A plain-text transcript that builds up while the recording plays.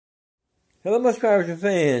Hello, my subscribers and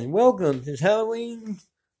fans. Welcome to this Halloween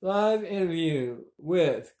live interview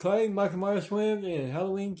with Clay, Michael Myers Swims, and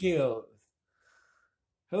Halloween Kills.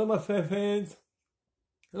 Hello, my fans.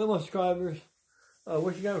 Hello, my subscribers.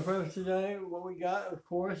 What you got in front of us today? What we got, of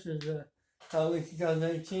course, is Halloween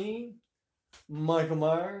 2018, Michael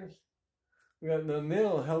Myers. We got in the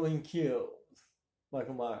middle, Halloween Kills,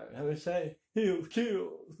 Michael Myers. How do we say? Heals,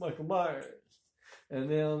 kills, Michael Myers. And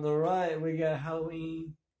then on the right, we got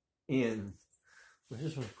Halloween Ends. Well,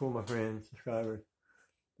 this one's cool, my friends, subscribers.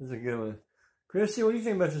 This is a good one. Christy, what do you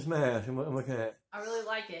think about this mask? I'm looking at. I really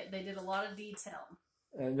like it. They did a lot of detail.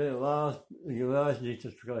 And then a lot of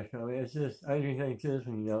details production. I mean, it's just, I didn't think to this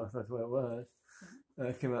one, if that's what it was.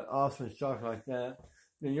 It came out awesome and stock like that.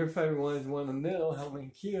 Then your favorite one is the one in the middle,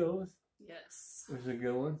 Halloween Kills. Yes. Which is a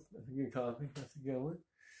good one. That's a good copy. That's a good one.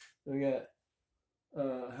 Then we got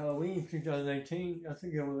Halloween 2018. That's a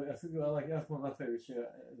good one. That's a good. I like. That's one of my favorites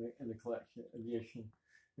in the collection edition,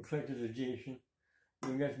 the collector's edition.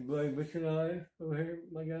 We got some Bloody Butcher knife over here,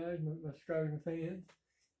 my guys, my subscribers and fans.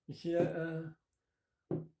 You see that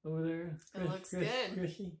over there? It looks good.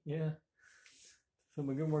 Chrissy, yeah. Some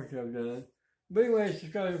of the good work that I've done. But anyway,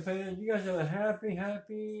 subscribers and fans, you guys have a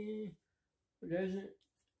happy. What day is it?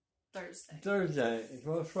 Thursday. Thursday. It's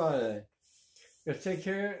well Friday. Guys, take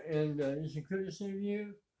care, and this concludes this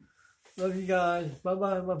interview. Love you guys.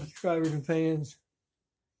 Bye-bye, my subscribers and fans.